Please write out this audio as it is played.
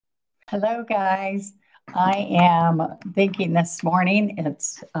Hello, guys. I am thinking this morning,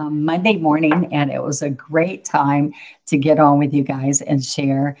 it's Monday morning, and it was a great time to get on with you guys and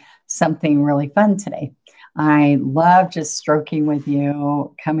share something really fun today. I love just stroking with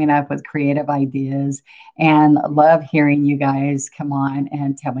you, coming up with creative ideas, and love hearing you guys come on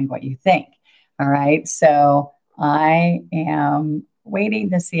and tell me what you think. All right. So I am waiting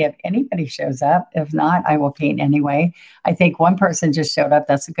to see if anybody shows up. If not, I will paint anyway. I think one person just showed up.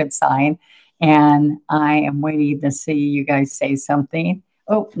 That's a good sign. And I am waiting to see you guys say something.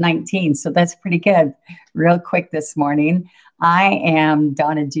 Oh, 19. So that's pretty good. Real quick this morning. I am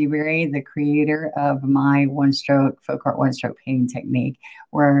Donna Dewberry, the creator of my FolkArt one stroke painting technique,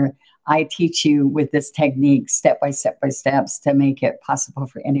 where I teach you with this technique step by step by steps to make it possible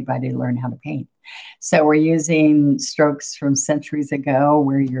for anybody to learn how to paint. So we're using strokes from centuries ago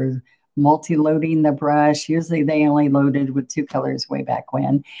where you're multi-loading the brush. Usually they only loaded with two colors way back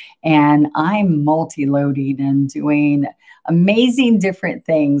when. And I'm multi-loading and doing amazing different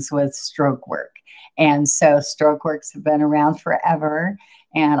things with stroke work. And so stroke works have been around forever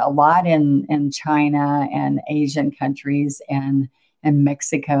and a lot in China and Asian countries and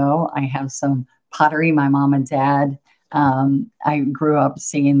Mexico. I have some pottery. My mom and dad, I grew up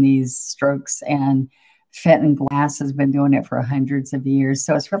seeing these strokes, and Fenton Glass has been doing it for hundreds of years.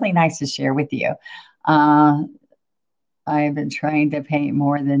 So it's really nice to share with you. I've been trying to paint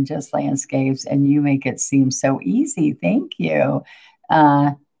more than just landscapes, and you make it seem so easy. Thank you.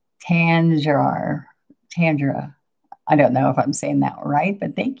 Tangira. I don't know if I'm saying that right,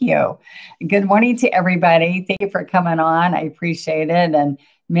 but thank you. Good morning to everybody. Thank you for coming on. I appreciate it. And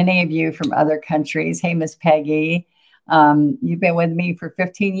many of you from other countries. Hey, Miss Peggy. You've been with me for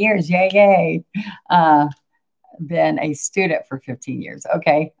 15 years. Yay, yay. Been a student for 15 years.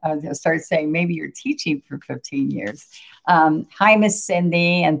 Okay. I was going to start saying maybe you're teaching for 15 years. Hi, Miss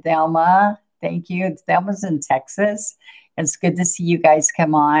Cindy and Thelma. Thank you. Thelma's in Texas. It's good to see you guys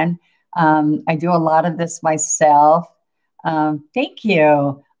come on. I do a lot of this myself. Thank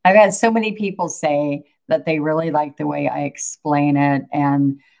you. I've had so many people say that they really like the way I explain it.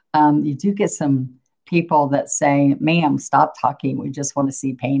 And you do get some people that say, ma'am, stop talking. We just want to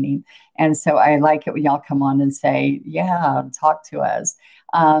see painting. And so I like it when y'all come on and say, yeah, talk to us.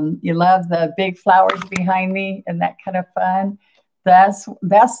 You love the big flowers behind me and that kind of fun. That's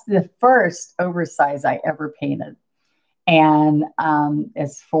the first oversize I ever painted. And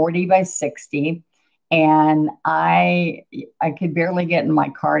it's 40 by 60. And I could barely get in my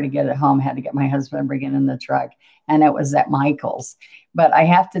car to get it home. Had to get my husband to bring it in the truck. And it was at Michael's. But I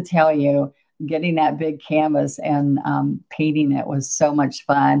have to tell you, getting that big canvas and painting it was so much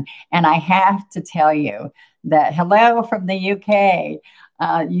fun. And I have to tell you that hello from the UK.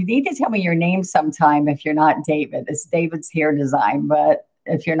 You need to tell me your name sometime if you're not David. It's David's Hair Design, but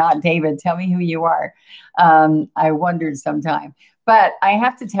if you're not David, tell me who you are. I wondered sometime. But I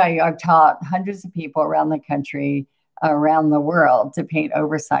have to tell you, I've taught hundreds of people around the country, around the world to paint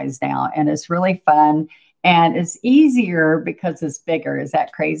oversized now. And it's really fun. And it's easier because it's bigger. Is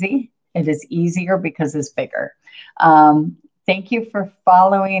that crazy? It is easier because it's bigger. Thank you for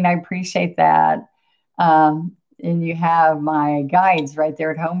following. I appreciate that. And you have my guides right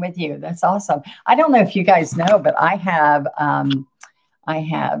there at home with you. That's awesome. I don't know if you guys know, but I have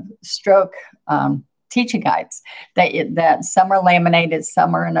stroke teaching guides that some are laminated,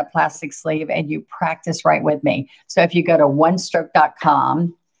 some are in a plastic sleeve, and you practice right with me. So if you go to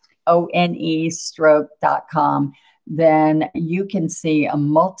onestroke.com, ONE-stroke.com, then you can see a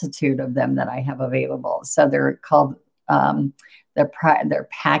multitude of them that I have available. So they're called, they're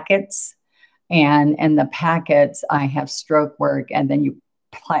packets. And in the packets, I have stroke work, and then you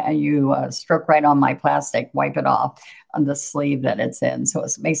stroke right on my plastic, wipe it off on the sleeve that it's in. So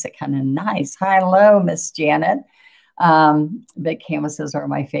it makes it kind of nice. Hello, Miss Janet. Big canvases are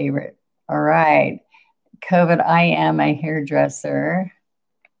my favorite. All right. COVID, I am a hairdresser.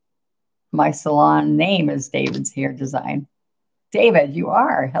 My salon name is David's Hair Design. David, you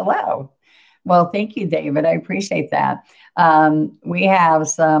are. Hello. Well, thank you, David. I appreciate that. We have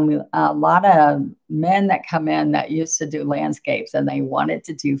a lot of men that come in that used to do landscapes and they wanted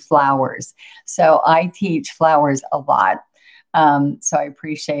to do flowers. So I teach flowers a lot. So I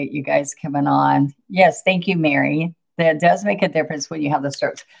appreciate you guys coming on. Yes, thank you, Mary. That does make a difference when you have the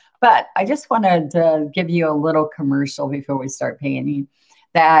strokes. But I just wanted to give you a little commercial before we start painting.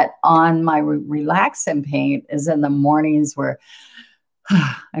 That on my relax and paint is in the mornings where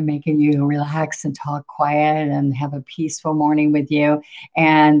I'm making you relax and talk quiet and have a peaceful morning with you.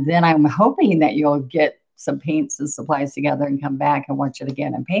 And then I'm hoping that you'll get some paints and supplies together and come back and watch it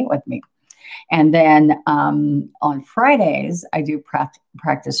again and paint with me. And then on Fridays, I do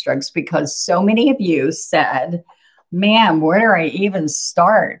practice strokes because so many of you said, "Ma'am, where do I even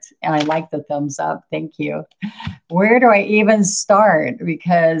start?" And I like the thumbs up. Thank you. Where do I even start?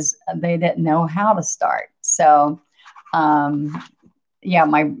 Because they didn't know how to start. So, yeah,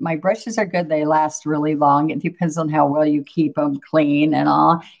 my brushes are good. They last really long. It depends on how well you keep them clean and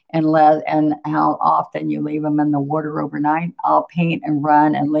all, and how often you leave them in the water overnight. I'll paint and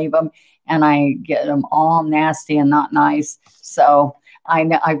run and leave them, and I get them all nasty and not nice. So I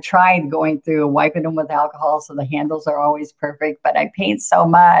know I've tried going through wiping them with alcohol, so the handles are always perfect. But I paint so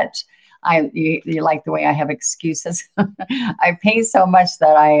much. You like the way I have excuses. I paint so much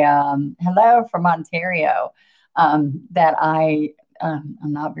that hello from Ontario, that I'm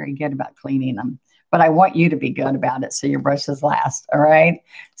not very good about cleaning them, but I want you to be good about it so your brushes last. All right.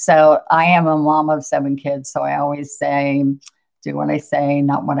 So I am a mom of 7 kids. So I always say, do what I say,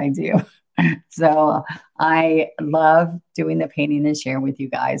 not what I do. So I love doing the painting and sharing with you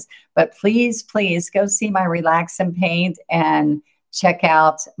guys. But please, please go see my Relax and Paint and check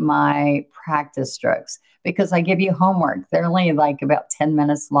out my practice strokes because I give you homework. They're only like about 10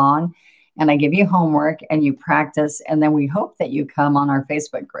 minutes long. And I give you homework and you practice. And then we hope that you come on our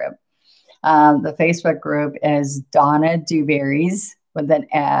Facebook group. The Facebook group is Donna Dewberry's with an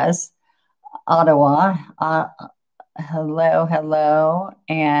S, Ottawa. Hello, hello.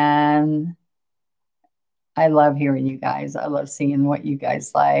 And I love hearing you guys. I love seeing what you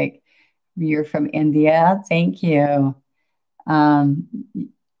guys like. You're from India. Thank you.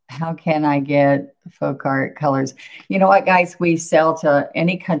 How can I get FolkArt colors? You know what, guys? We sell to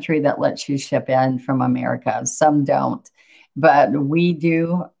any country that lets you ship in from America. Some don't, but we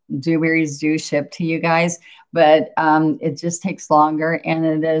do. Dewberries do ship to you guys, but it just takes longer, and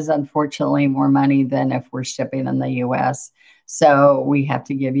it is unfortunately more money than if we're shipping in the U.S. So we have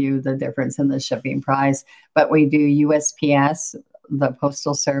to give you the difference in the shipping price. But we do USPS, the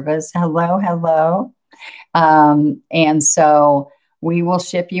Postal Service. Hello, hello. And so we will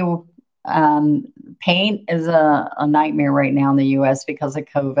ship you. Paint is a nightmare right now in the U.S. because of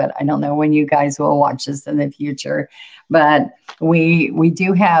COVID. I don't know when you guys will watch this in the future, but we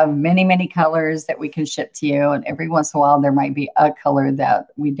do have many, many colors that we can ship to you. And every once in a while, there might be a color that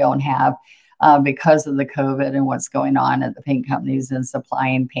we don't have because of the COVID and what's going on at the paint companies and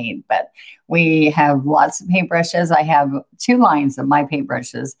supplying paint. But we have lots of paintbrushes. I have 2 lines of my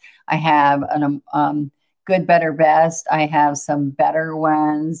paintbrushes. I have an good, better, best. I have some better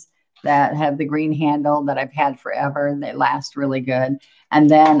ones that have the green handle that I've had forever. They last really good. And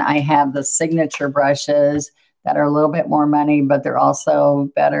then I have the signature brushes that are a little bit more money, but they're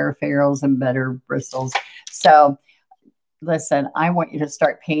also better ferrules and better bristles. So listen, I want you to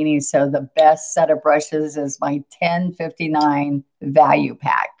start painting. So the best set of brushes is my 1059 value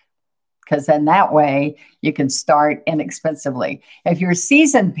pack. Because then that way you can start inexpensively. If you're a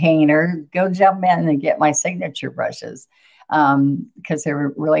seasoned painter, go jump in and get my signature brushes because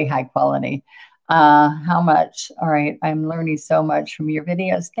they're really high quality. How much? All right. I'm learning so much from your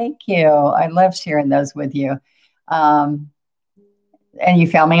videos. Thank you. I love sharing those with you. And you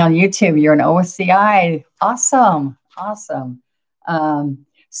found me on YouTube. You're an OCI. Awesome. Awesome.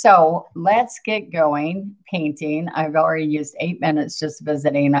 So let's get going painting. I've already used 8 minutes just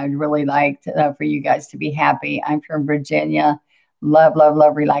visiting. I'd really like for you guys to be happy. I'm from Virginia. Love, love,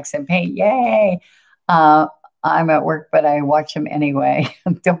 love, relax and paint. Yay. I'm at work, but I watch them anyway.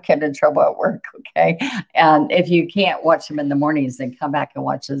 Don't get in trouble at work, okay? And if you can't watch them in the mornings, then come back and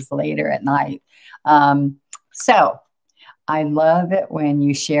watch us later at night. So I love it when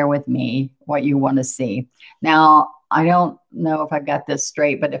you share with me what you want to see. Now, I don't know if I've got this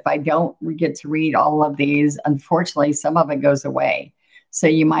straight, but if I don't get to read all of these, unfortunately, some of it goes away. So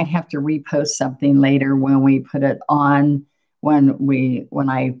you might have to repost something later when we put it on, when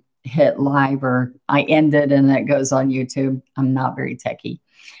I hit live or I end it and it goes on YouTube. I'm not very techie,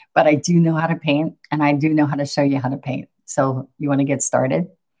 but I do know how to paint and I do know how to show you how to paint. So you want to get started?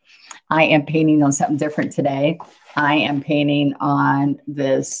 I am painting on something different today. I am painting on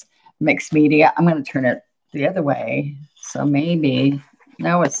this mixed media. I'm going to turn it the other way. So maybe,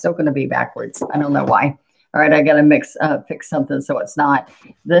 no, it's still going to be backwards. I don't know why. All right, I got to fix something so it's not.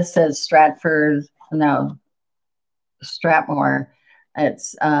 This says Stratmore.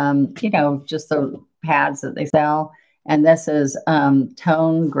 It's, just the pads that they sell. And this is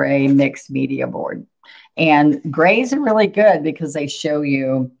tone gray mixed media board. And grays are really good because they show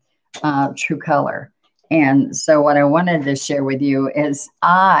you true color. And so what I wanted to share with you is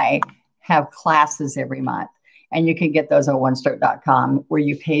I have classes every month. And you can get those on onestroke.com where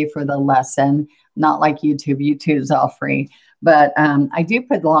you pay for the lesson, not like YouTube. YouTube's all free. But I do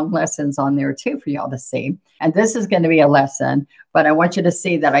put long lessons on there too for y'all to see. And this is going to be a lesson, but I want you to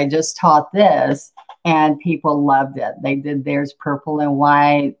see that I just taught this and people loved it. They did theirs purple and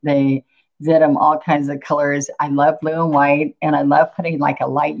white. They did them all kinds of colors. I love blue and white, and I love putting like a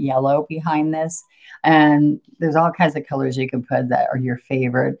light yellow behind this. And there's all kinds of colors you can put that are your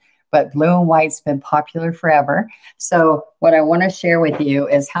favorite. But blue and white's been popular forever. So what I want to share with you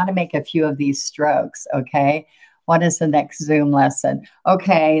is how to make a few of these strokes, okay? What is the next Zoom lesson?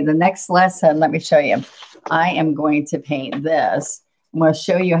 Okay, the next lesson, let me show you. I am going to paint this. I'm going to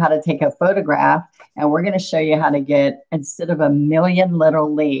show you how to take a photograph, and we're going to show you how to get, instead of a million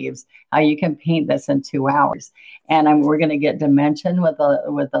little leaves, how you can paint this in 2 hours. And we're going to get dimension with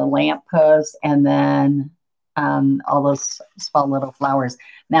a lamp post, and then all those small little flowers.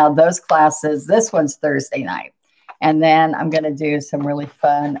 Now, those classes, this one's Thursday night. And then I'm going to do some really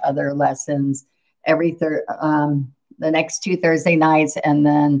fun other lessons the next 2 Thursday nights, and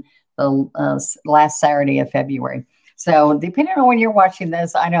then the last Saturday of February. So depending on when you're watching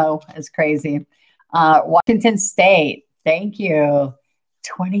this, I know it's crazy. Washington State, thank you.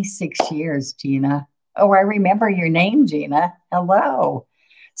 26 years, Gina. Oh, I remember your name, Gina. Hello.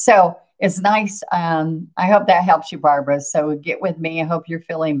 So it's nice. I hope that helps you, Barbara. So get with me. I hope you're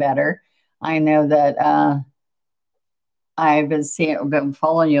feeling better. I know that I've been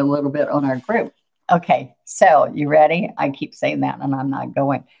following you a little bit on our group. Okay, so you ready? I keep saying that and I'm not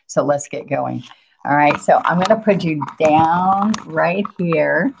going. So let's get going. All right, so I'm going to put you down right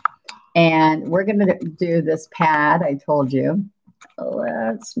here. And we're going to do this pad I told you.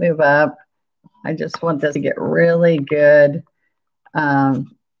 Let's move up. I just want this to get really good so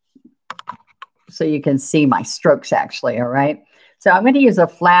you can see my strokes actually, all right? So I'm going to use a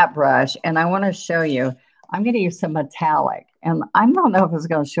flat brush, and I want to show you. I'm going to use some metallic, and I don't know if it's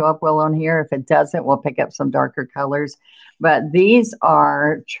going to show up well on here. If it doesn't, we'll pick up some darker colors. But these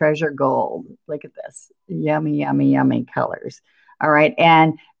are treasure gold. Look at this. Yummy, yummy, yummy colors. All right.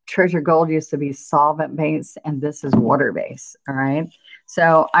 And treasure gold used to be solvent based, and this is water based. All right.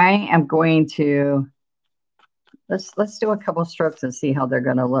 So I am going to, let's do a couple strokes and see how they're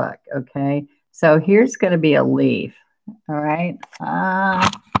going to look. Okay. So here's going to be a leaf. All right.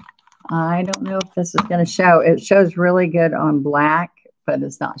 I don't know if this is going to show. It shows really good on black, but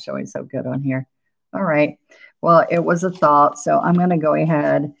it's not showing so good on here. All right. Well, it was a thought. So I'm going to go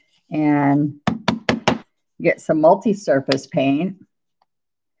ahead and get some multi-surface paint.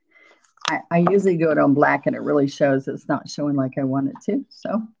 I usually do it on black, and it really shows it's not showing like I want it to.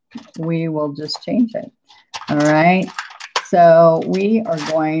 So we will just change it. All right. So we are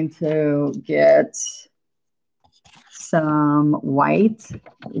going to get some white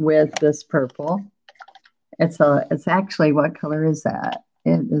with this purple. It's actually, what color is that?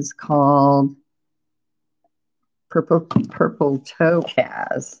 It is called purple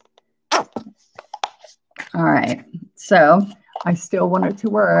topaz. All right, so I still want it to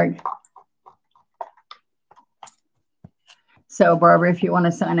work. So Barbara, if you want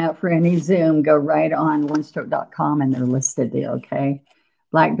to sign up for any Zoom, go right on onestroke.com and they're listed there, okay?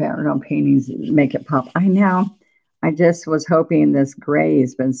 Black background paintings make it pop. I know. I just was hoping this gray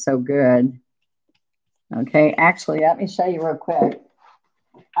has been so good. Okay, actually, let me show you real quick.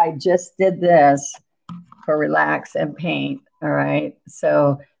 I just did this for Relax and Paint, all right?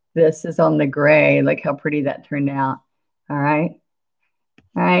 So this is on the gray. Look how pretty that turned out, all right?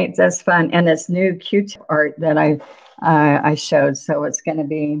 All right, that's fun. And it's new Q-tip art that I showed. So it's going to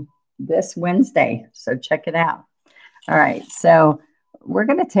be this Wednesday. So check it out. All right, so we're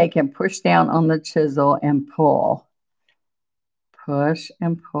going to take and push down on the chisel and pull. Push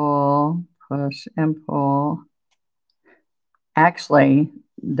and pull, push and pull. Actually,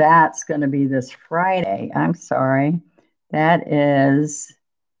 that's going to be this Friday. I'm sorry. That is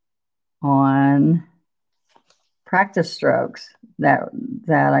on practice strokes that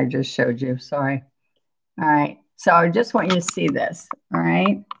I just showed you. Sorry. All right. So I just want you to see this. All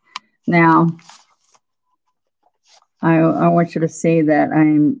right. Now, I want you to see that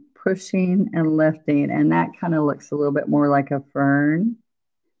I'm pushing and lifting, and that kind of looks a little bit more like a fern.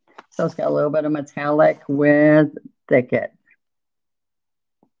 So it's got a little bit of metallic with thicket.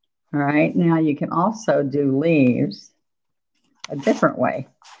 All right, now you can also do leaves a different way.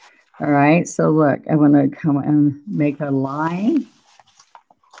 All right, so look, I'm going to come and make a line.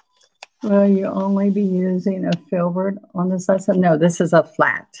 Will you only be using a filbert on this lesson? No, this is a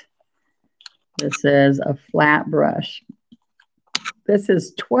flat. This is a flat brush. This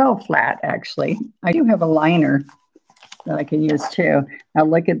is 12 flat, actually. I do have a liner that I can use too. Now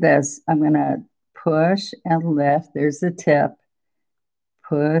look at this. I'm going to push and lift. There's the tip.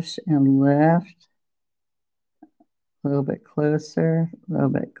 Push and lift. A little bit closer, a little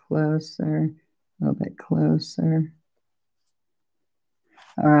bit closer, a little bit closer.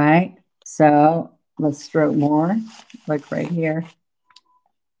 All right, so let's stroke more. Look right here.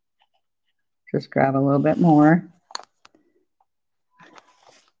 Just grab a little bit more.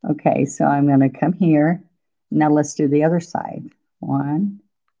 Okay, so I'm going to come here. Now let's do the other side. 1,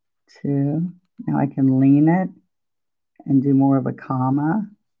 2. Now I can lean it and do more of a comma.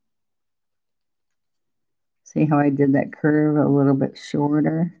 See how I did that curve a little bit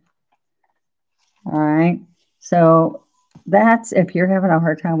shorter? All right, so that's if you're having a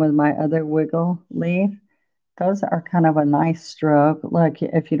hard time with my other wiggle leaf. Those are kind of a nice stroke. Look,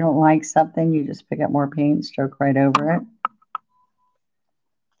 if you don't like something, you just pick up more paint, stroke right over it.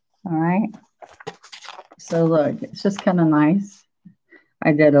 All right. So look, it's just kind of nice.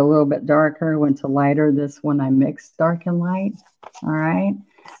 I did a little bit darker, went to lighter. This one I mixed dark and light. All right.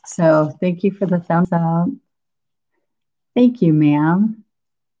 So thank you for the thumbs up. Thank you, ma'am.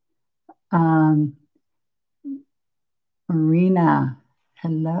 Marina,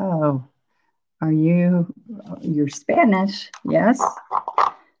 hello. You're Spanish? Yes.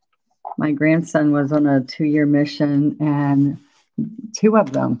 My grandson was on a 2-year mission, and 2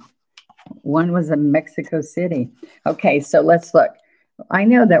 of them. One was in Mexico City. Okay, so let's look. I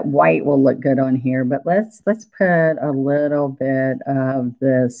know that white will look good on here, but let's put a little bit of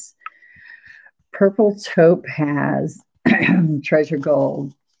this purple topaz treasure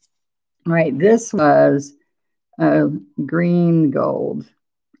gold. All right, this was green gold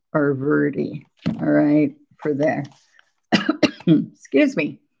or verde. All right, for there. Excuse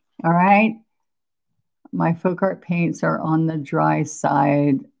me. All right. My FolkArt paints are on the dry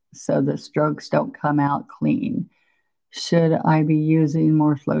side, so the strokes don't come out clean. Should I be using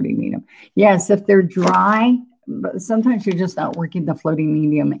more floating medium? Yes, if they're dry, but sometimes you're just not working the floating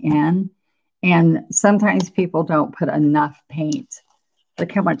medium in. And sometimes people don't put enough paint.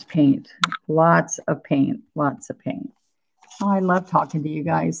 Look how much paint. Lots of paint. Lots of paint. Oh, I love talking to you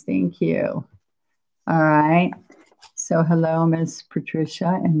guys. Thank you. All right. So hello, Miss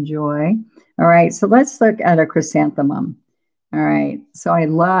Patricia and Joy. All right. So let's look at a chrysanthemum. All right. So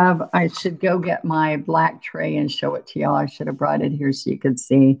I should go get my black tray and show it to y'all. I should have brought it here so you could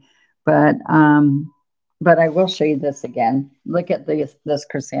see. But I will show you this again. Look at this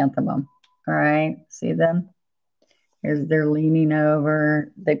chrysanthemum. All right. See them? They're leaning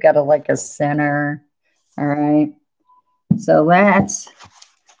over. They've got like a center. All right. So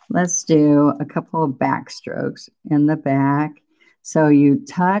let's do a couple of back strokes in the back. So you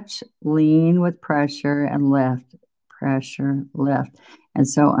touch, lean with pressure, and lift. Pressure, lift. And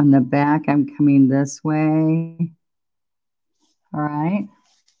so on the back, I'm coming this way. All right.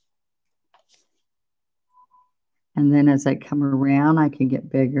 And then as I come around, I can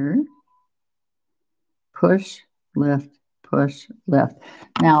get bigger. Push, lift, push, lift.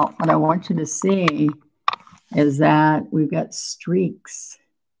 Now, what I want you to see is that we've got streaks.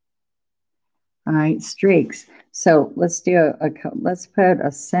 All right, streaks. So let's do let's put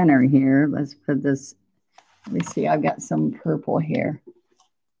a center here. Let's put this. Let me see. I've got some purple here.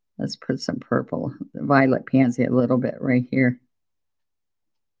 Let's put some purple, violet pansy, a little bit right here.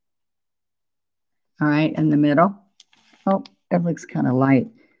 All right, in the middle. Oh, it looks kind of light.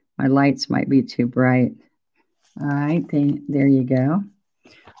 My lights might be too bright. All right, there you go.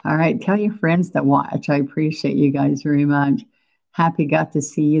 All right, tell your friends that watch. I appreciate you guys very much. Happy got to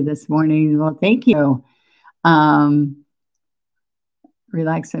see you this morning. Well, thank you.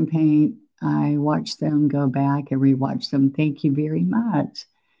 Relax and Paint. I watched them go back and rewatch them. Thank you very much.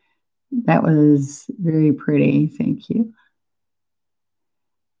 That was very pretty. Thank you.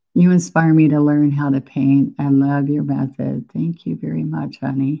 You inspire me to learn how to paint. I love your method. Thank you very much,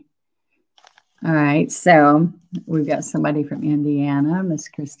 honey. All right, so we've got somebody from Indiana, Miss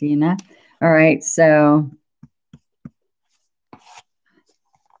Christina. All right, so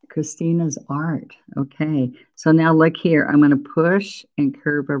Christina's art. Okay, so now look here. I'm going to push and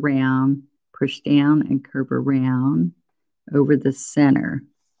curve around, push down and curve around over the center.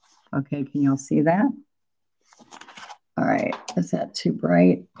 Okay, can y'all see that? All right, is that too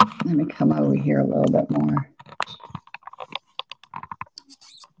bright? Let me come over here a little bit more.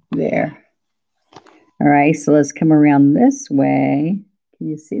 There. All right, so let's come around this way. Can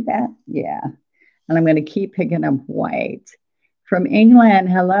you see that? Yeah. And I'm going to keep picking up white. From England,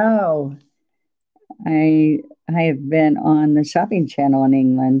 hello. I have been on the shopping channel in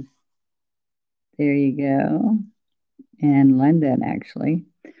England. There you go. And London, actually.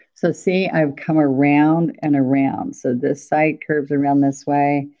 So see, I've come around and around. So this side curves around this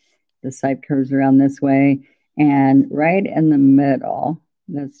way. This side curves around this way. And right in the middle,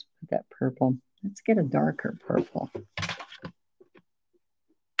 let's put that purple. Let's get a darker purple.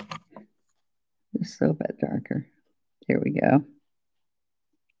 Just a little bit darker. Here we go.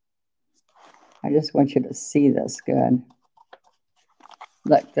 I just want you to see this good.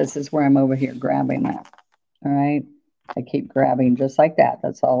 Look, this is where I'm over here grabbing that. All right. I keep grabbing just like that.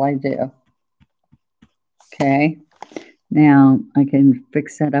 That's all I do. Okay. Now I can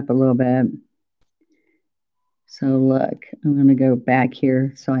fix that up a little bit. So look, I'm going to go back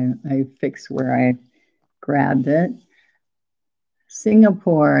here. So I fix where I grabbed it.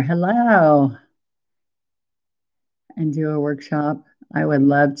 Singapore, hello. And do a workshop. I would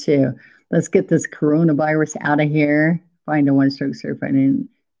love to. Let's get this coronavirus out of here. Find a one-stroke certified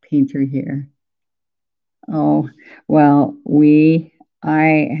painter here. Oh, well,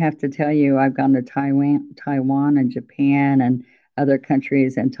 I have to tell you, I've gone to Taiwan and Japan and other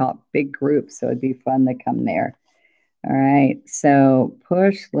countries and taught big groups, so it'd be fun to come there. All right, so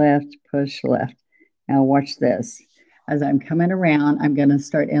push left, push left. Now watch this. As I'm coming around, I'm going to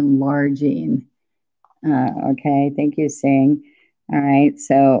start enlarging. Okay, thank you, Sing. All right,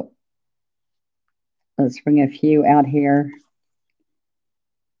 so let's bring a few out here.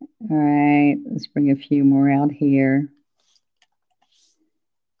 All right, let's bring a few more out here.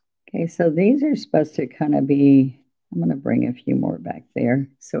 Okay, so these are supposed to kind of be, I'm going to bring a few more back there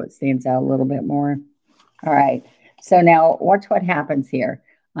so it stands out a little bit more. All right, so now watch what happens here.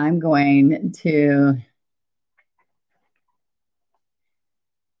 I'm going to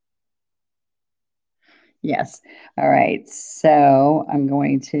yes. All right. So I'm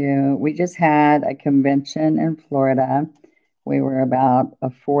going to, we just had a convention in Florida. We were about a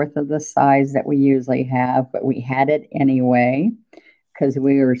fourth of the size that we usually have, but we had it anyway because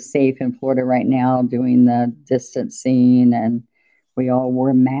we were safe in Florida right now doing the distancing, and we all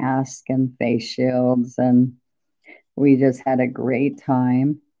wore masks and face shields, and we just had a great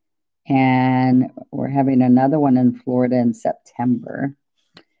time. And we're having another one in Florida in September.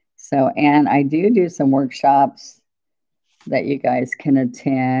 So, and I do some workshops that you guys can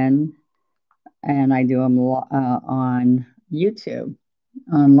attend, and I do them on YouTube,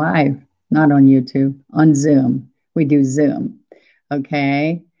 on live, not on YouTube, on Zoom. We do Zoom.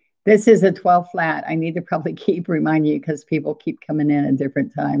 Okay. This is a 12 flat. I need to probably keep reminding you because people keep coming in at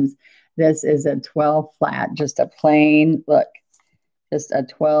different times. This is a 12 flat, just a plain, look, just a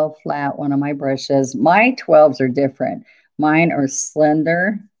 12 flat, one of my brushes. My 12s are different. Mine are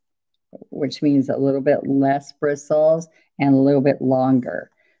slender, which means a little bit less bristles and a little bit longer.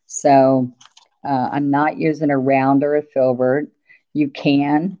 So I'm not using a round or a filbert. You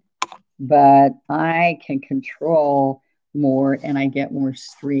can, but I can control more and I get more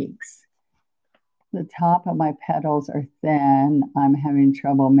streaks. The top of my petals are thin. I'm having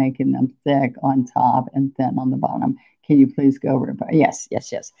trouble making them thick on top and thin on the bottom. Can you please go over it? Yes, yes,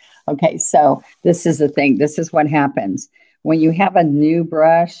 yes. Okay, so this is the thing. This is what happens. When you have a new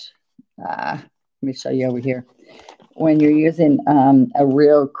brush, let me show you over here. When you're using a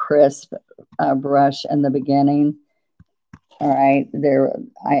real crisp brush in the beginning, all right,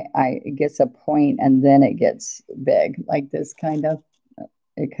 it gets a point and then it gets big, like this kind of.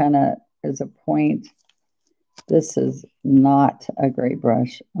 It kind of is a point. This is not a great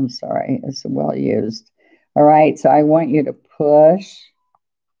brush. I'm sorry. It's well used. All right, so I want you to push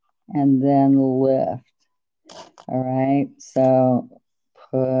and then lift. All right, so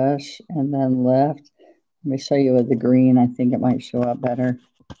push and then lift. Let me show you with the green. I think it might show up better.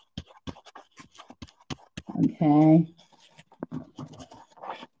 Okay.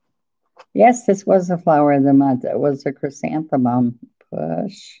 Yes, this was a flower of the month. It was a chrysanthemum.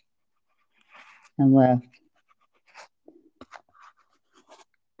 Push and lift.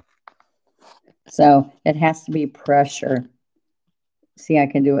 So it has to be pressure. See, I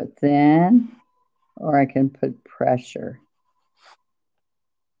can do it thin or I can put pressure.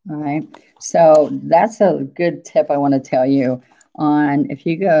 All right. So that's a good tip I want to tell you on if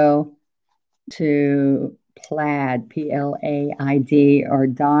you go to Plaid, P-L-A-I-D, or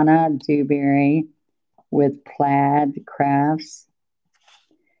Donna Dewberry with Plaid Crafts.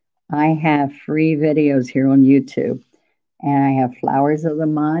 I have free videos here on YouTube. And I have flowers of the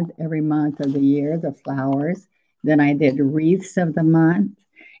month, every month of the year, the flowers. Then I did wreaths of the month,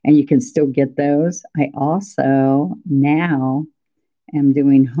 and you can still get those. I also now am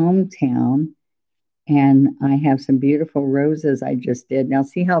doing hometown, and I have some beautiful roses I just did. Now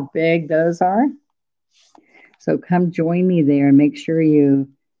see how big those are? So come join me there and make sure you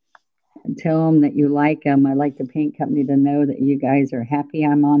tell them that you like them. I like the paint company to know that you guys are happy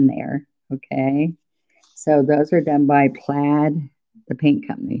I'm on there, okay? So those are done by Plaid, the paint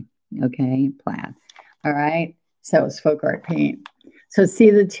company. Okay, Plaid. All right. So it's FolkArt paint. So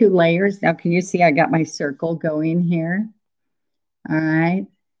see the two layers? Now, can you see I got my circle going here? All right.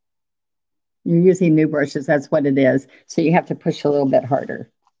 You're using new brushes. That's what it is. So you have to push a little bit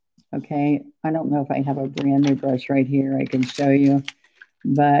harder. Okay. I don't know if I have a brand new brush right here I can show you.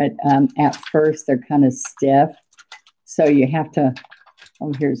 But at first, they're kind of stiff. So you have to,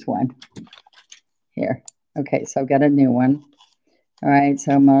 oh, here's one. Here. Okay, so I've got a new one. All right,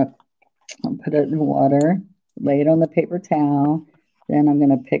 so I'm going to put it in water, lay it on the paper towel. Then I'm going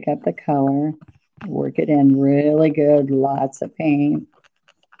to pick up the color, work it in really good, lots of paint.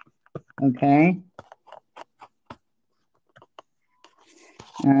 Okay.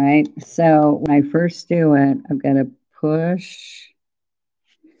 All right, so when I first do it, I've got to push.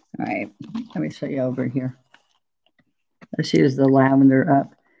 All right, let me show you over here. Let's use the lavender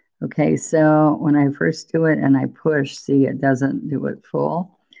up. Okay, so when I first do it and I push, see, it doesn't do it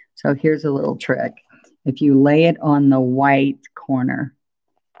full. So here's a little trick. If you lay it on the white corner,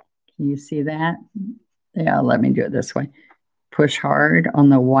 can you see that? Yeah, let me do it this way. Push hard on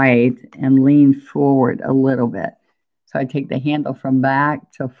the white and lean forward a little bit. So I take the handle from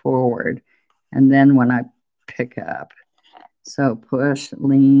back to forward. And then when I pick up, so push,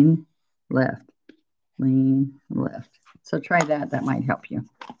 lean, lift, lean, lift. So try that. That might help you.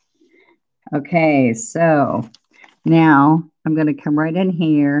 Okay, so now I'm going to come right in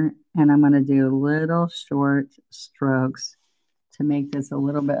here and I'm going to do little short strokes to make this a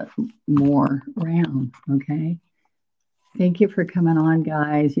little bit more round, okay? Thank you for coming on,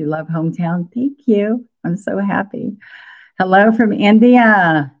 guys. You love Hometown? Thank you. I'm so happy. Hello from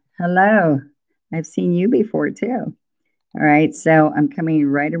India. Hello. I've seen you before, too. All right, so I'm coming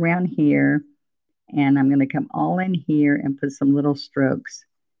right around here, and I'm going to come all in here and put some little strokes.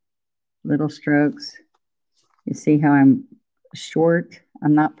 Little strokes. You see how I'm short?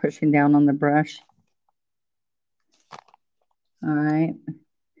 I'm not pushing down on the brush. All right.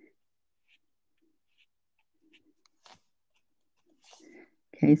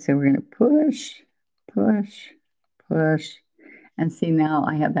 Okay, so we're going to push, push, push. And see, now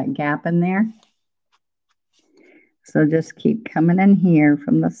I have that gap in there. So just keep coming in here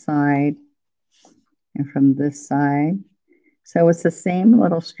from the side and from this side. So it's the same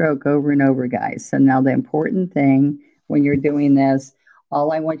little stroke over and over, guys. So now the important thing when you're doing this,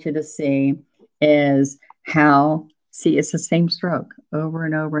 all I want you to see is how, see, it's the same stroke over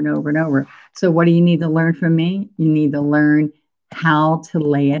and over and over and over. So what do you need to learn from me? You need to learn how to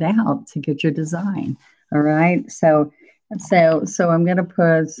lay it out to get your design. All right. So I'm going to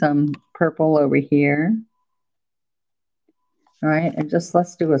put some purple over here. All right. And just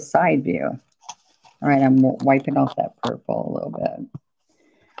let's do a side view. All right. I'm wiping off that purple a little bit.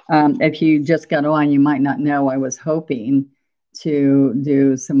 If you just got on, you might not know I was hoping to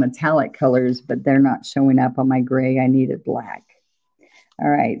do some metallic colors, but they're not showing up on my gray. I needed black. All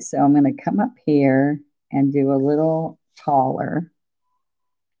right. So I'm going to come up here and do a little taller.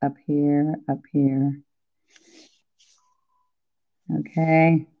 Up here, up here.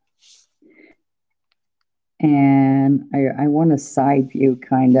 Okay. And I want a side view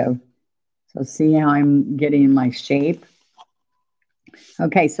kind of. So see how I'm getting my shape?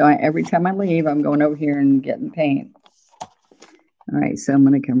 Okay, so every time I leave, I'm going over here and getting paint. All right, so I'm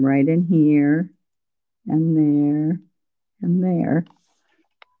going to come right in here and there and there.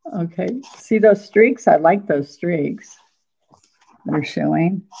 Okay, see those streaks? I like those streaks that are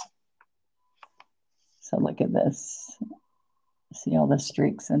showing. So look at this. See all the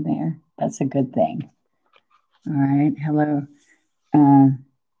streaks in there? That's a good thing. All right, hello.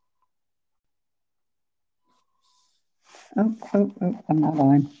 I'm not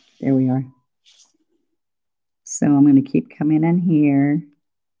on. There we are. So I'm going to keep coming in here.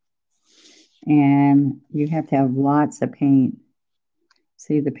 And you have to have lots of paint.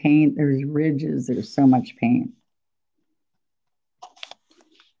 See the paint? There's ridges. There's so much paint.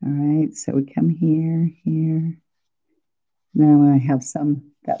 All right, so we come here, here. Now I have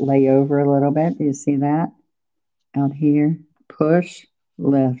some that lay over a little bit. Do you see that? Out here. Push,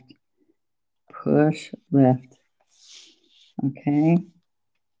 lift. Push, lift. Okay.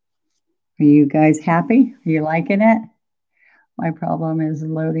 Are you guys happy? Are you liking it? My problem is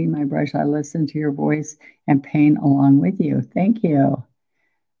loading my brush. I listen to your voice and paint along with you. Thank you.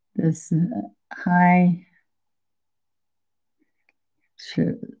 This, hi.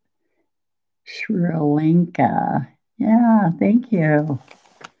 Sri Lanka. Yeah, thank you.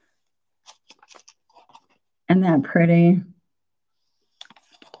 Isn't that pretty?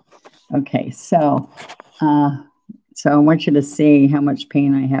 Okay, so I want you to see how much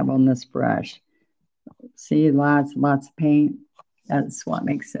paint I have on this brush. See, lots of paint. That's what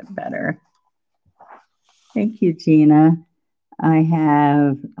makes it better. Thank you, Gina.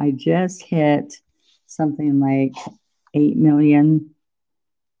 I just hit something like 8 million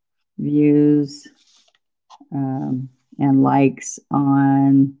views and likes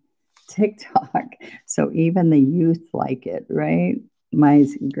on TikTok. So even the youth like it, right? My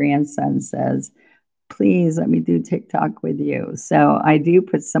grandson says, please let me do TikTok with you. So I do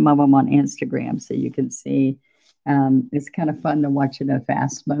put some of them on Instagram so you can see. It's kind of fun to watch in a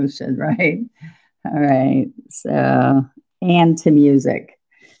fast motion, right? All right. So, and to music.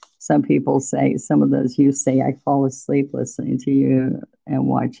 Some people say, some of those you say, I fall asleep listening to you and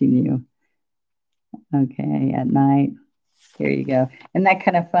watching you. Okay, at night. Here you go. Isn't that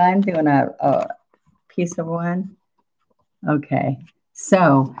kind of fun doing a piece of one? Okay.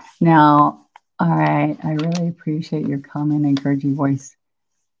 So now, all right. I really appreciate your comment, encouraging voice.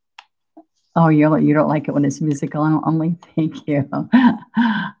 Oh, you don't like it when it's musical only? Thank you. All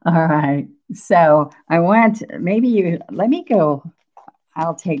right. So I want, maybe you, let me go.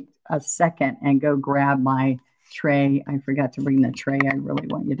 I'll take a second and go grab my tray. I forgot to bring the tray. I really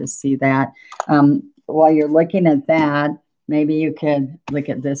want you to see that. While you're looking at that, maybe you could look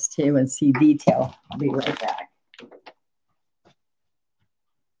at this too and see detail. I'll be right back.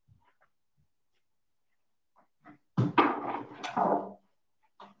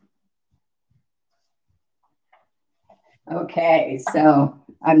 Okay, so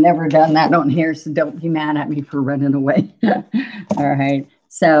I've never done that on here, so don't be mad at me for running away. All right,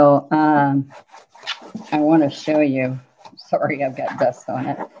 so I want to show you. Sorry, I've got dust on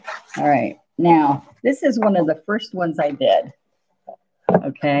it. All right, now this is one of the first ones I did.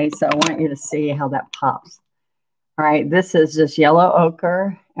 Okay, so I want you to see how that pops. All right, this is just yellow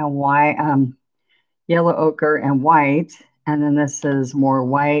ochre and white, yellow ochre and white, and then this is more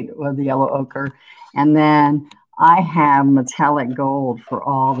white with the yellow ochre, and then I have metallic gold for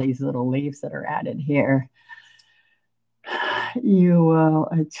all these little leaves that are added here. You will,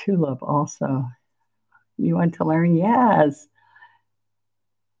 a tulip also. You want to learn? Yes.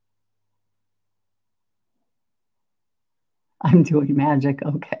 I'm doing magic.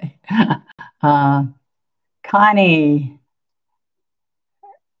 Okay. Connie,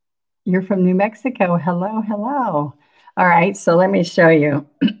 you're from New Mexico. Hello, hello. All right, so let me show you.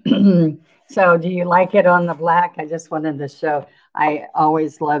 So do you like it on the black? I just wanted to show. I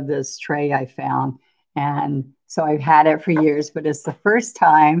always love this tray I found. And so I've had it for years, but it's the first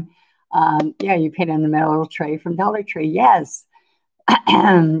time. Yeah, you paint in the metal tray from Dollar Tree. Yes.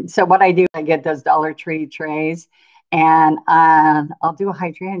 So what I do, I get those Dollar Tree trays and I'll do a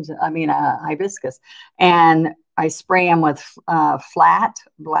hibiscus. And I spray them with flat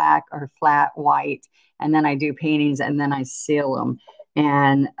black or flat white. And then I do paintings and then I seal them.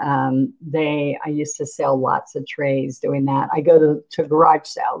 And I used to sell lots of trays doing that. I go to garage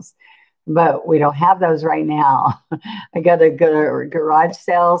sales, but we don't have those right now. I go to garage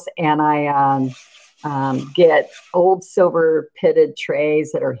sales and I get old silver pitted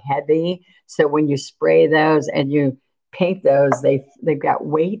trays that are heavy. So when you spray those and you paint those, they've got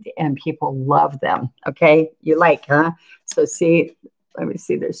weight and people love them. Okay, you like, huh? So see, let me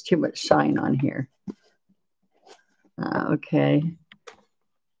see, there's too much shine on here. Okay.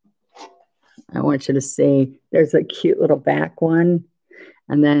 I want you to see, there's a cute little back one.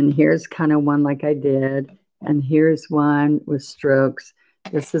 And then here's kind of one like I did. And here's one with strokes.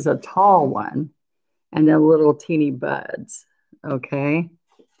 This is a tall one. And then little teeny buds. Okay.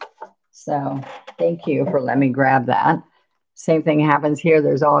 So thank you for letting me grab that. Same thing happens here.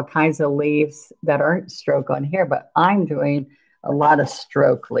 There's all kinds of leaves that aren't stroke on here, but I'm doing a lot of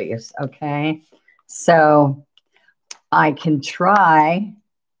stroke leaves. Okay. So I can try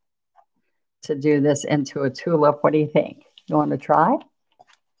to do this into a tulip. What do you think? You want to try? All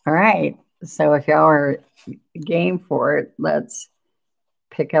right. So if y'all are game for it, let's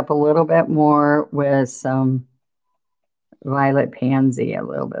pick up a little bit more with some violet pansy, a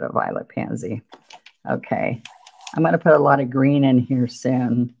little bit of violet pansy. Okay. I'm going to put a lot of green in here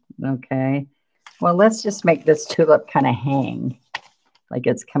soon. Okay. Well, let's just make this tulip kind of hang like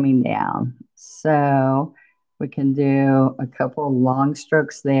it's coming down. So we can do a couple of long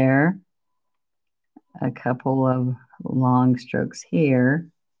strokes there, a couple of long strokes here.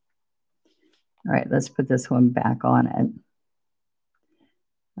 All right, let's put this one back on it.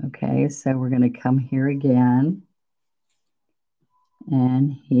 Okay, so we're going to come here again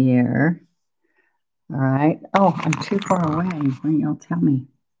and here. All right. Oh, I'm too far away. Why don't y'all tell me?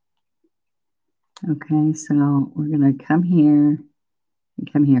 Okay, so we're going to come here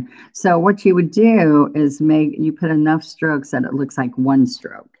and come here. So what you would do is you put enough strokes that it looks like one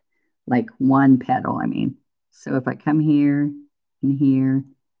stroke, like one petal, I mean. So if I come here and here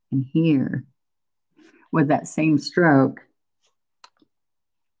and here with that same stroke,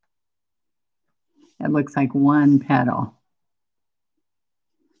 It looks like one petal.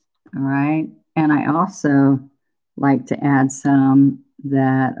 All right. And I also like to add some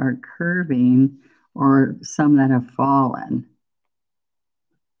that are curving or some that have fallen.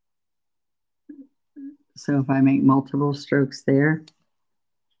 So if I make multiple strokes there.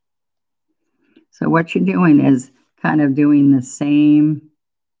 So what you're doing is kind of doing the same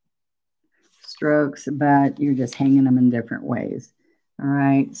strokes, but you're just hanging them in different ways. All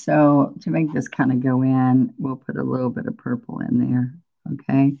right. So to make this kind of go in, we'll put a little bit of purple in there.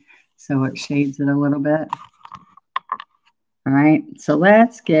 Okay. So it shades it a little bit. All right. So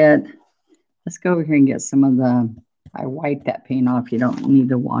let's go over here and get some of I wiped that paint off. You don't need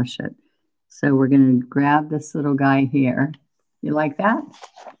to wash it. So we're going to grab this little guy here. You like that?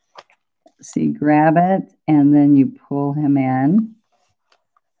 See, grab it, and then you pull him in.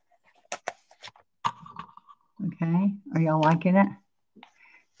 Okay. Are y'all liking it?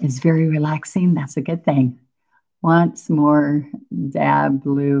 It's very relaxing. That's a good thing. Once more, dab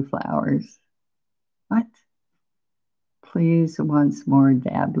blue flowers. What? Please, once more,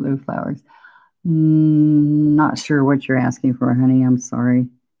 dab blue flowers. Not sure what you're asking for, honey. I'm sorry.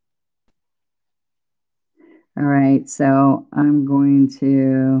 All right, so I'm going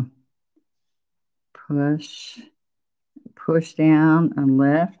to push down and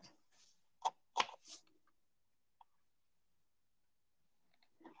lift.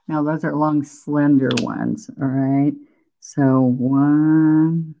 Now those are long, slender ones. All right, so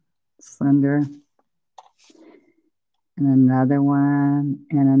one slender, and another one,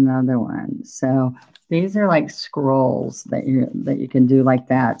 and another one. So these are like scrolls that you can do like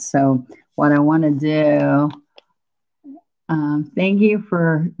that. So what I want to do, thank you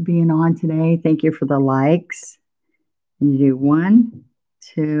for being on today. Thank you for the likes. And you do 1,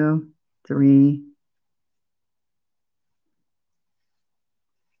 2, 3.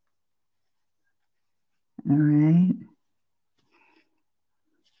 All right.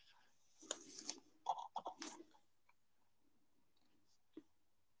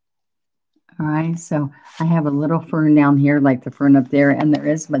 All right, so I have a little fern down here like the fern up there, and there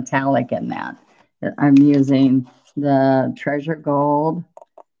is metallic in that. I'm using the Treasure Gold,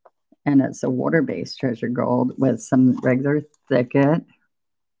 and it's a water-based Treasure Gold with some regular thicket.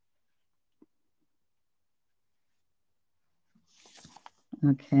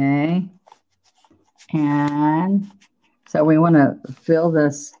 Okay, and so we want to fill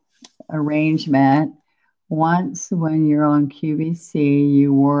this arrangement. Once when you're on QVC,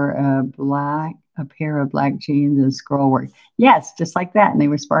 you wore a pair of black jeans and scroll work. Yes, just like that, and they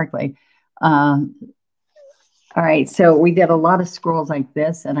were sparkly. All right, so we did a lot of scrolls like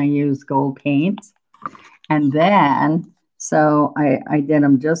this, and I used gold paint. And then, so I did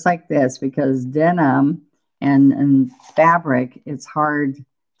them just like this because denim and fabric, it's hard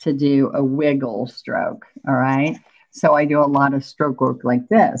to do a wiggle stroke, all right? So I do a lot of stroke work like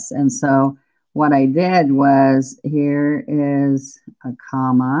this. And so what I did was, here is a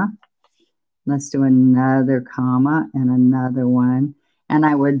comma. Let's do another comma and another one. And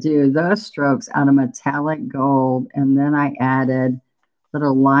I would do those strokes out of metallic gold. And then I added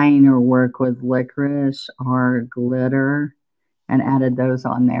little liner work with licorice or glitter and added those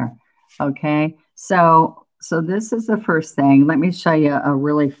on there. Okay, so this is the first thing. Let me show you a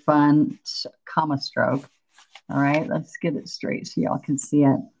really fun comma stroke. All right, let's get it straight so y'all can see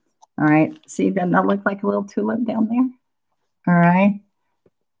it. All right, see, doesn't that look like a little tulip down there? All right.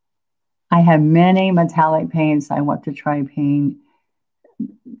 I have many metallic paints. I want to try paint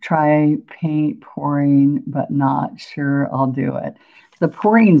pouring, but not sure I'll do it. The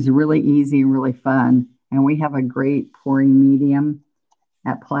pouring is really easy, really fun. And we have a great pouring medium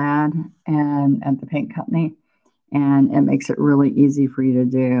at Plaid and at the paint company. And it makes it really easy for you to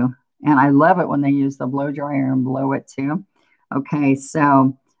do. And I love it when they use the blow dryer and blow it too. Okay,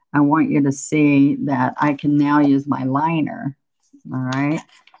 so I want you to see that I can now use my liner. All right.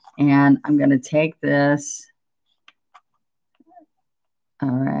 And I'm going to take this, all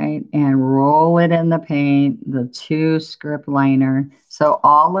right, and roll it in the paint, the 2 script liner. So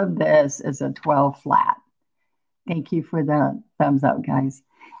all of this is a 12 flat. Thank you for the thumbs up, guys.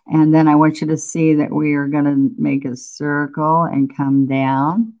 And then I want you to see that we are going to make a circle and come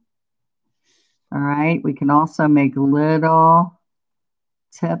down. All right, we can also make little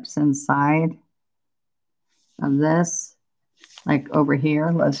tips inside of this. Like over here,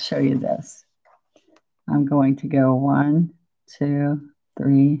 let's show you this. I'm going to go 1, 2,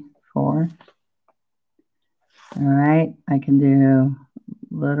 3, 4. All right, I can do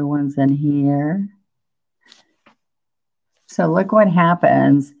little ones in here. So look what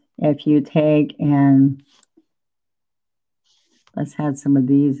happens if you take and let's add some of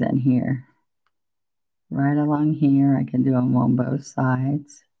these in here. right along here. I can do them on both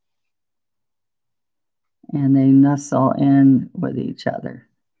sides. And they nestle in with each other.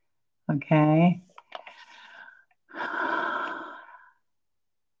 Okay.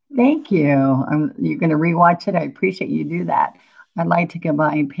 Thank you. You're going to rewatch it. I appreciate you do that. I like to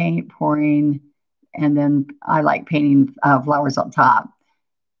combine paint, pouring, and then I like painting flowers on top.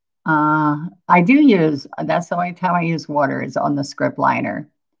 I do use, that's the only time I use water is on the script liner.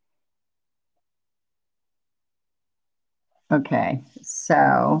 Okay,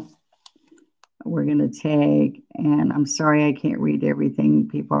 so we're going to take, and I'm sorry I can't read everything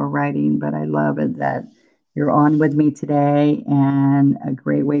people are writing, but I love it that you're on with me today and a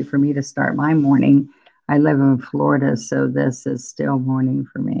great way for me to start my morning. I live in Florida, so this is still morning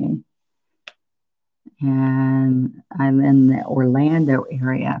for me. And I'm in the Orlando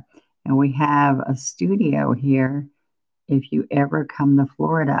area, and we have a studio here. If you ever come to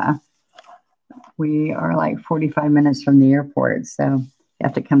Florida, we are like 45 minutes from the airport, so you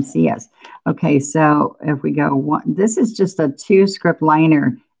have to come see us. Okay, so if we go one, this is just a 2 script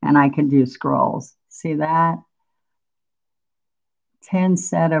liner, and I can do scrolls. See that? 10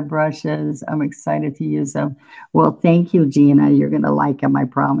 set of brushes. I'm excited to use them. Well, thank you, Gina. You're going to like them, I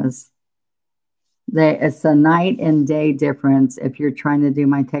promise. It's a night and day difference if you're trying to do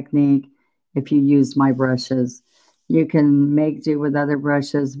my technique, if you use my brushes. You can make do with other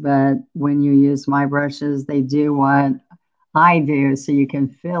brushes, but when you use my brushes, they do what I do, so you can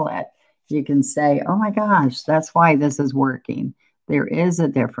feel it. You can say, oh my gosh, that's why this is working. There is a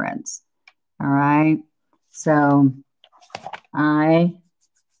difference. All right. So I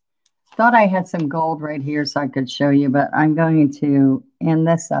thought I had some gold right here so I could show you, but I'm going to end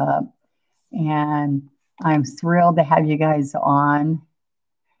this up. And I'm thrilled to have you guys on.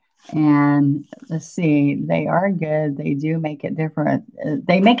 And let's see, they are good. They do make it different.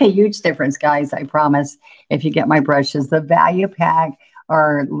 They make a huge difference, guys, I promise, if you get my brushes. The value pack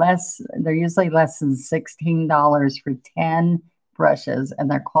are less, they're usually less than $16 for 10 brushes,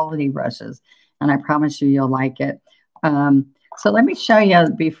 and they're quality brushes. And I promise you, you'll like it. So let me show you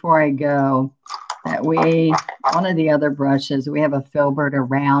before I go that one of the other brushes, we have a filbert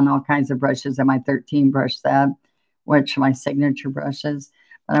around all kinds of brushes in my 13 brush set, which are my signature brushes.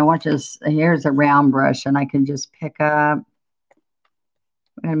 But I want here's a round brush, and I can just pick up.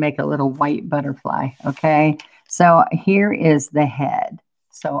 I'm going to make a little white butterfly, okay? So here is the head.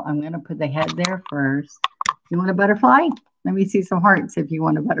 So I'm going to put the head there first. You want a butterfly? Let me see some hearts if you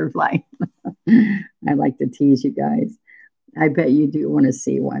want a butterfly. I like to tease you guys. I bet you do want to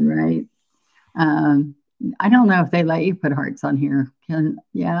see one, right? I don't know if they let you put hearts on here.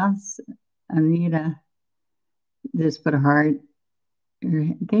 Yes, Anita, just put a heart.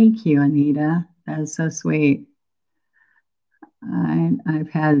 Thank you, Anita. That is so sweet. I've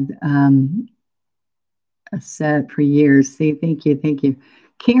had a set for years. See, thank you, thank you.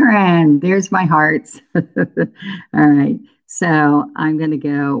 Karen, there's my hearts. All right, so I'm going to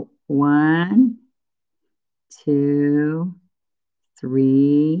go 1, 2,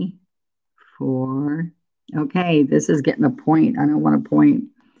 3, 4. Okay, this is getting a point. I don't want a point.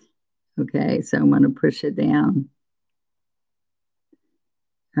 Okay, so I'm going to push it down.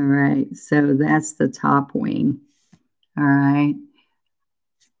 All right, so that's the top wing. All right.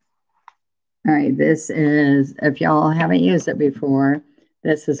 All right, this is, if y'all haven't used it before,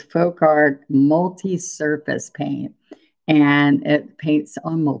 this is FolkArt multi-surface paint. And it paints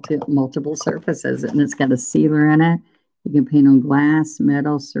on multiple surfaces, and it's got a sealer in it. You can paint on glass,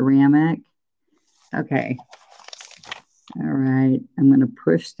 metal, ceramic. Okay. All right. I'm going to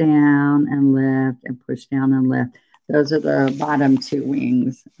push down and lift and push down and lift. Those are the bottom 2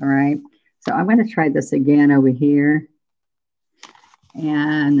 wings. All right. So I'm going to try this again over here.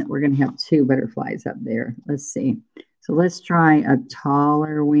 And we're going to have 2 butterflies up there. Let's see. So let's try a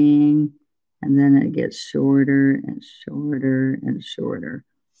taller wing. And then it gets shorter and shorter and shorter.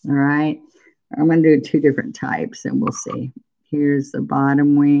 All right. I'm going to do 2 different types, and we'll see. Here's the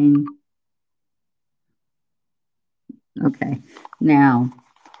bottom wing. Okay. Now,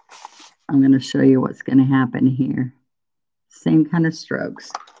 I'm going to show you what's going to happen here. Same kind of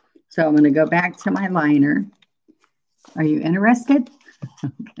strokes. So I'm going to go back to my liner. Are you interested?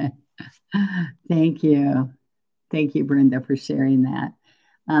 Okay. Thank you. Thank you, Brenda, for sharing that.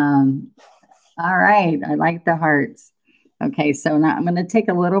 All right. I like the hearts. Okay, so now I'm going to take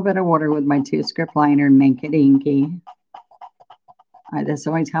a little bit of water with my 2 script liner and make it inky. That's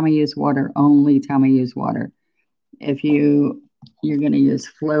the only time I use water, only time I use water. If you're going to use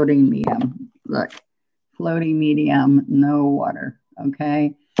floating medium, look, floating medium, no water,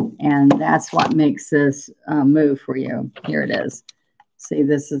 okay? And that's what makes this move for you. Here it is. See,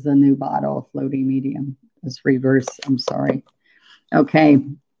 this is a new bottle of floating medium. Let's reverse. I'm sorry. Okay.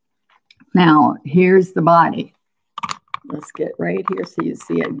 Now, here's the body. Let's get right here so you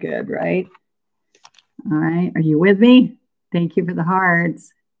see it good, right? All right. Are you with me? Thank you for the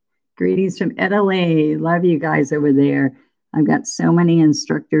hearts. Greetings from Italy. Love you guys over there. I've got so many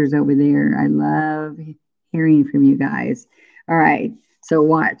instructors over there. I love hearing from you guys. All right. So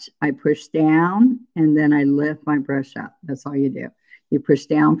watch. I push down and then I lift my brush up. That's all you do. You push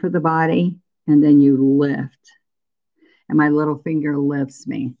down for the body and then you lift. And my little finger lifts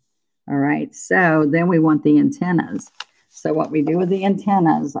me. All right. So then we want the antennas. So what we do with the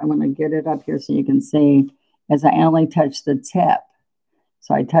antennas, I want to get it up here so you can see, is I only touch the tip.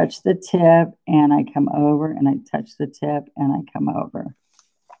 So I touch the tip and I come over and I touch the tip and I come over.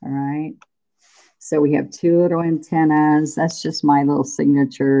 All right. So we have two little antennas. That's just my little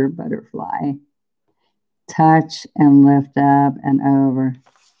signature butterfly. Touch and lift up and over.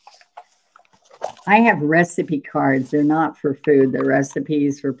 I have recipe cards. They're not for food. They're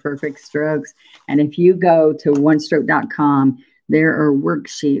recipes for perfect strokes. And if you go to onestroke.com, there are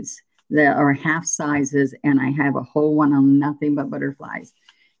worksheets that are half sizes, and I have a whole one on nothing but butterflies.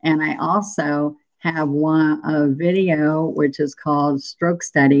 And I also have a video, which is called Stroke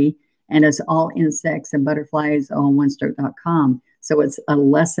Study, and it's all insects and butterflies on onestroke.com. So it's a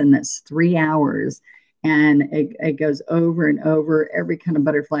lesson that's 3 hours. And it goes over and over every kind of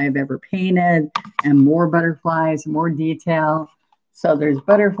butterfly I've ever painted and more butterflies, more detail. So there's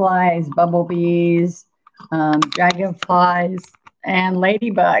butterflies, bumblebees, dragonflies, and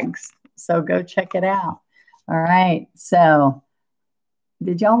ladybugs. So go check it out. All right. So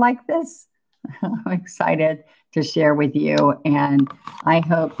did y'all like this? I'm excited to share with you. And I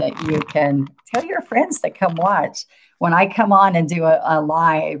hope that you can tell your friends to come watch. When I come on and do a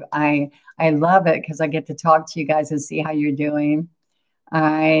live, I love it because I get to talk to you guys and see how you're doing.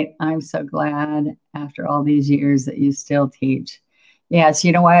 I'm so glad after all these years that you still teach. Yes,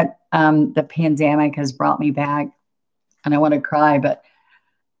 you know what? The pandemic has brought me back, and I want to cry, but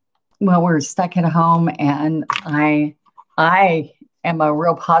well, we're stuck at home, and I am a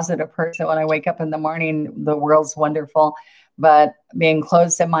real positive person. When I wake up in the morning, the world's wonderful. But being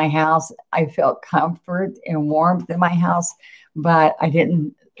closed in my house, I felt comfort and warmth in my house, but I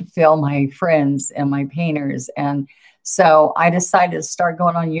didn't feel my friends and my painters. And so I decided to start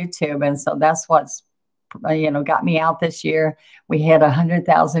going on YouTube. And so that's what's, got me out this year. We had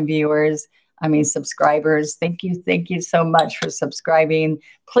 100,000 viewers. Subscribers. Thank you. Thank you so much for subscribing.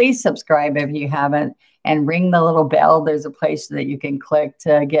 Please subscribe if you haven't, and ring the little bell. There's a place that you can click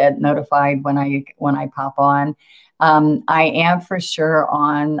to get notified when I pop on. I am for sure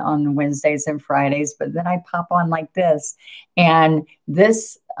on Wednesdays and Fridays, but then I pop on like this. And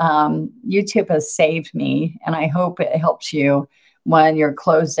this YouTube has saved me, and I hope it helps you when you're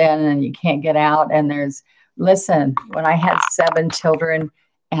closed in and you can't get out. And listen, when I had 7 children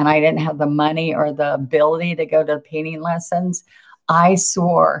and I didn't have the money or the ability to go to painting lessons, I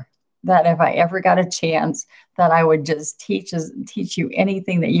swore that if I ever got a chance, that I would just teach you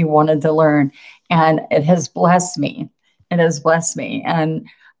anything that you wanted to learn. And it has blessed me. It has blessed me. And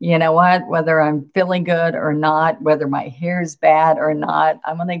you know what? Whether I'm feeling good or not, whether my hair's bad or not,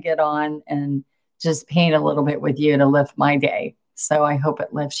 I'm going to get on and just paint a little bit with you to lift my day. So I hope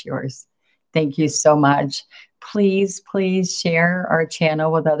it lifts yours. Thank you so much. Please, please share our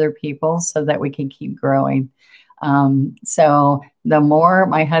channel with other people so that we can keep growing. So the more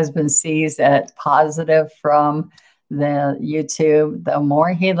my husband sees it positive from the YouTube, the more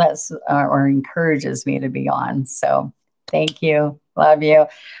he lets or encourages me to be on. So thank you. Love you.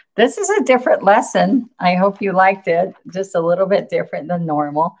 This is a different lesson. I hope you liked it. Just a little bit different than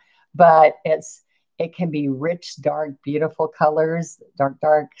normal, but it can be rich, dark, beautiful colors,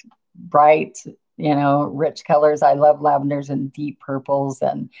 dark, bright, rich colors. I love lavenders and deep purples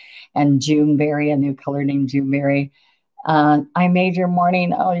and Juneberry, a new color named Juneberry. I made your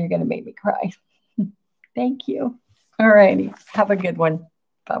morning. Oh, you're going to make me cry. Thank you. All righty. Have a good one.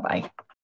 Bye-bye.